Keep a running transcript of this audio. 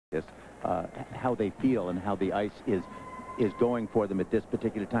this, how they feel and how the ice is going for them at this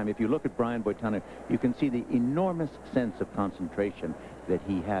particular time. If you look at Brian Boitano, you can see the enormous sense of concentration that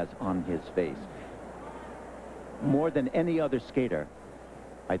he has on his face. More than any other skater,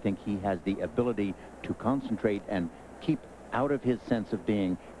 I think he has the ability to concentrate and keep out of his sense of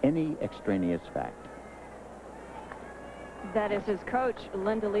being any extraneous fact. That is his coach,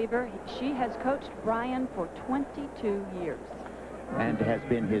 Linda Lever. She has coached Brian for 22 years. And has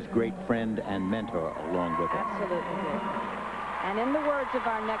been his great friend and mentor along with him. Absolutely, Dick. And in the words of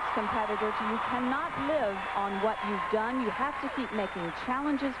our next competitor, you cannot live on what you've done. You have to keep making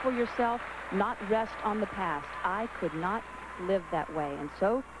challenges for yourself, not rest on the past. I could not live that way. And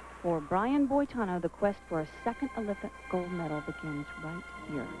so, for Brian Boitano, the quest for a second Olympic gold medal begins right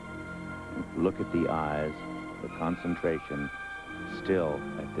here. Look at the eyes, the concentration, still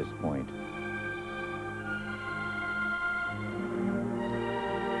at this point.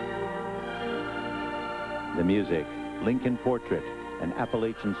 The music, Lincoln Portrait, an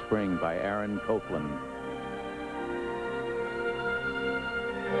Appalachian Spring by Aaron Copland.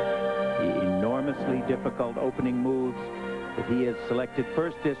 The enormously difficult opening moves that he has selected.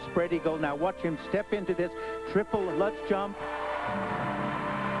 First is spread eagle. Now watch him step into this triple Lutz jump.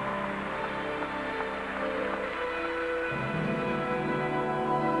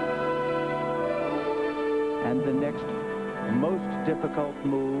 And the next most difficult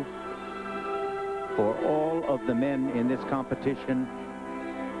move for all of the men in this competition,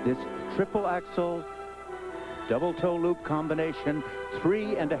 this triple axel, double toe loop combination,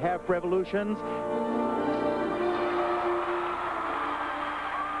 3.5 revolutions.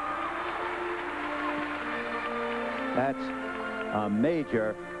 That's a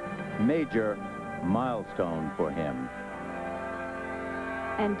major, major milestone for him.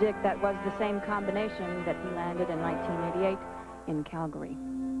 And Dick, that was the same combination that he landed in 1988 in Calgary.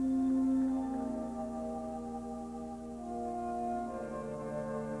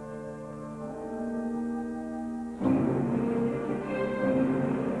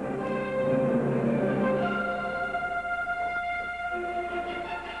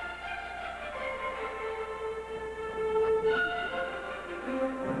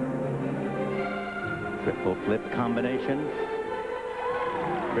 Triple flip combination.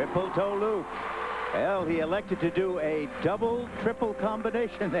 Triple toe loop. Well, he elected to do a double triple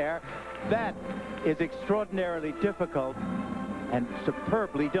combination there. That is extraordinarily difficult and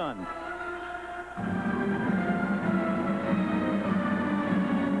superbly done.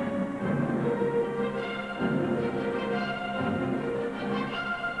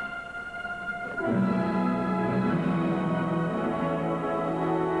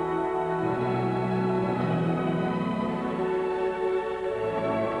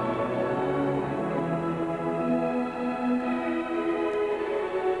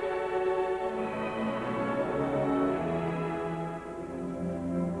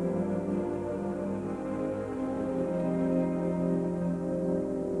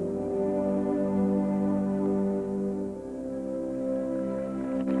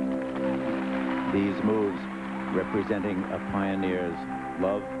 These moves representing a pioneer's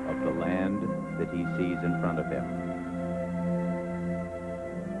love of the land that he sees in front of him.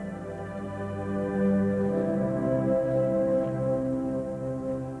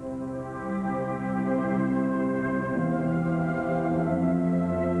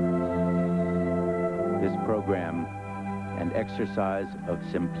 This program, an exercise of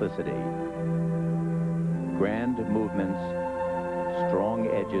simplicity. Grand movements, strong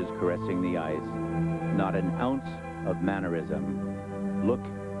edges caressing the ice, not an ounce of mannerism. Look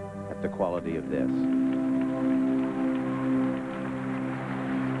at the quality of this.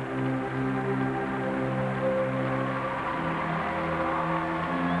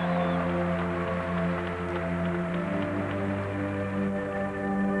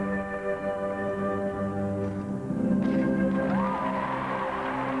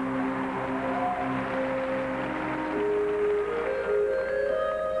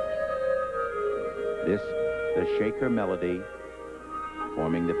 This, the Shaker melody,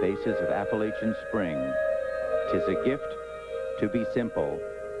 forming the basis of Appalachian Spring. 'Tis a gift to be simple.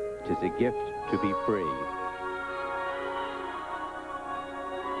 'Tis a gift to be free.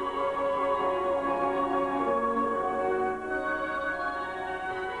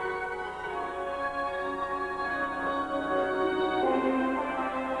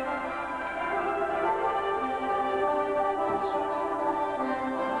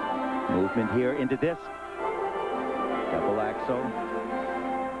 Movement here into this double axel.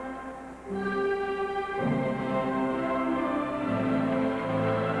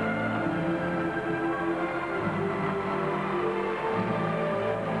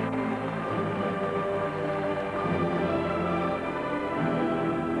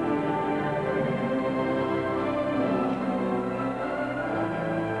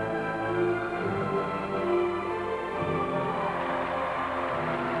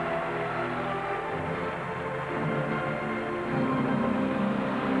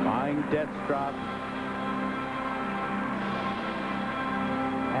 death drop.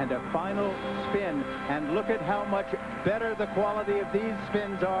 And a final spin. And look at how much better the quality of these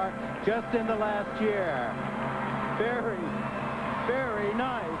spins are just in the last year. Very, very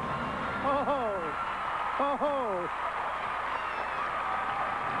nice. Oh, oh.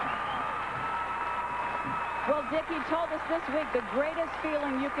 Well, Dick, you told us this week the greatest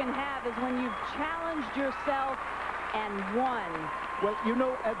feeling you can have is when you've challenged yourself and won. Well, you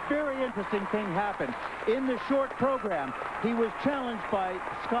know, a very interesting thing happened. In the short program, he was challenged by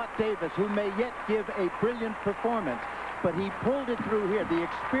Scott Davis, who may yet give a brilliant performance, but he pulled it through here. The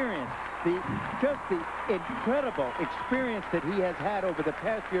experience, just the incredible experience that he has had over the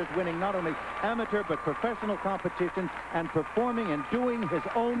past years, winning not only amateur but professional competitions and performing and doing his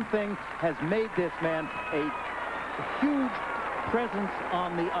own thing, has made this man a huge presence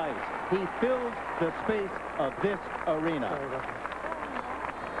on the ice. He fills the space of this arena.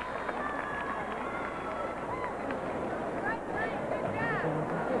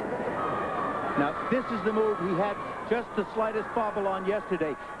 Now, this is the move he had just the slightest bobble on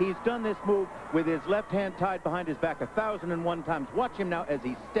yesterday. He's done this move with his left hand tied behind his back 1,001 times. Watch him now as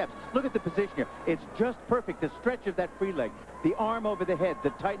he steps. Look at the position here. It's just perfect. The stretch of that free leg, the arm over the head,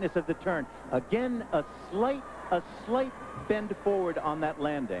 the tightness of the turn. Again, a slight bend forward on that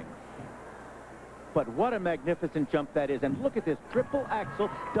landing. But what a magnificent jump that is. And look at this triple axel,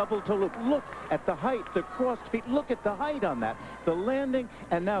 double toe loop. Look at the height, the crossed feet. Look at the height on that. The landing,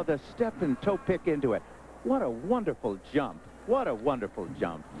 and now the step and toe pick into it. What a wonderful jump. What a wonderful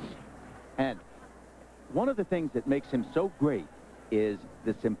jump. And one of the things that makes him so great is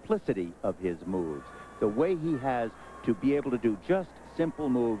the simplicity of his moves. The way he has to be able to do just simple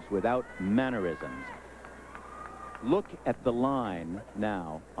moves without mannerisms. Look at the line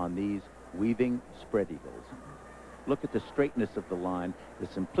now on these weaving spread eagles. Look at the straightness of the line, the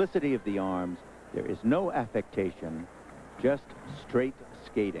simplicity of the arms. There is no affectation, just straight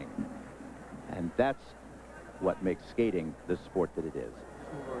skating. And that's what makes skating the sport that it is.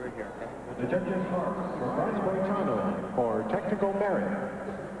 The judges mark for Boitano for technical merit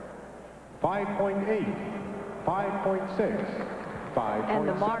 5.8, 5.6, 5.7. And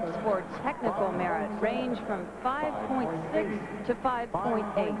the marks for technical merit range from 5.6 to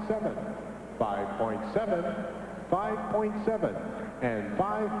 5.8. 5.7, 5.7, and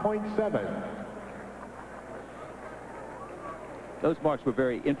 5.7. Those marks were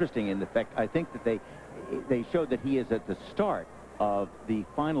very interesting in the fact, I think that they showed that he is at the start of the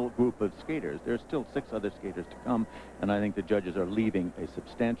final group of skaters. There's still 6 other skaters to come, and I think the judges are leaving a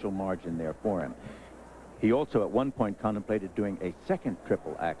substantial margin there for him. He also at one point contemplated doing a second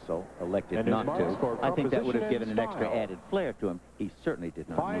triple axel, elected not to. I think that would have given an extra added flair to him. He certainly did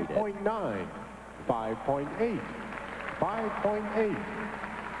not need it. 5.9, 5.8, 5.8,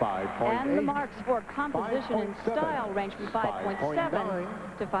 5.8. And the marks for composition and style range from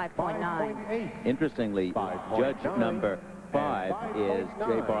 5.7 to 5.9. Interestingly, judge number 5 is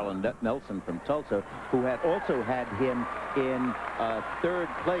J. Barlin Nelson from Tulsa, who had also had him in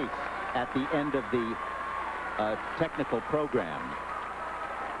 3rd place at the end of the technical program.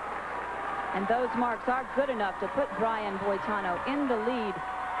 And those marks are good enough to put Brian Boitano in the lead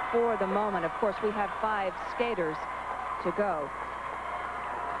for the moment. Of course, we have 5 skaters to go.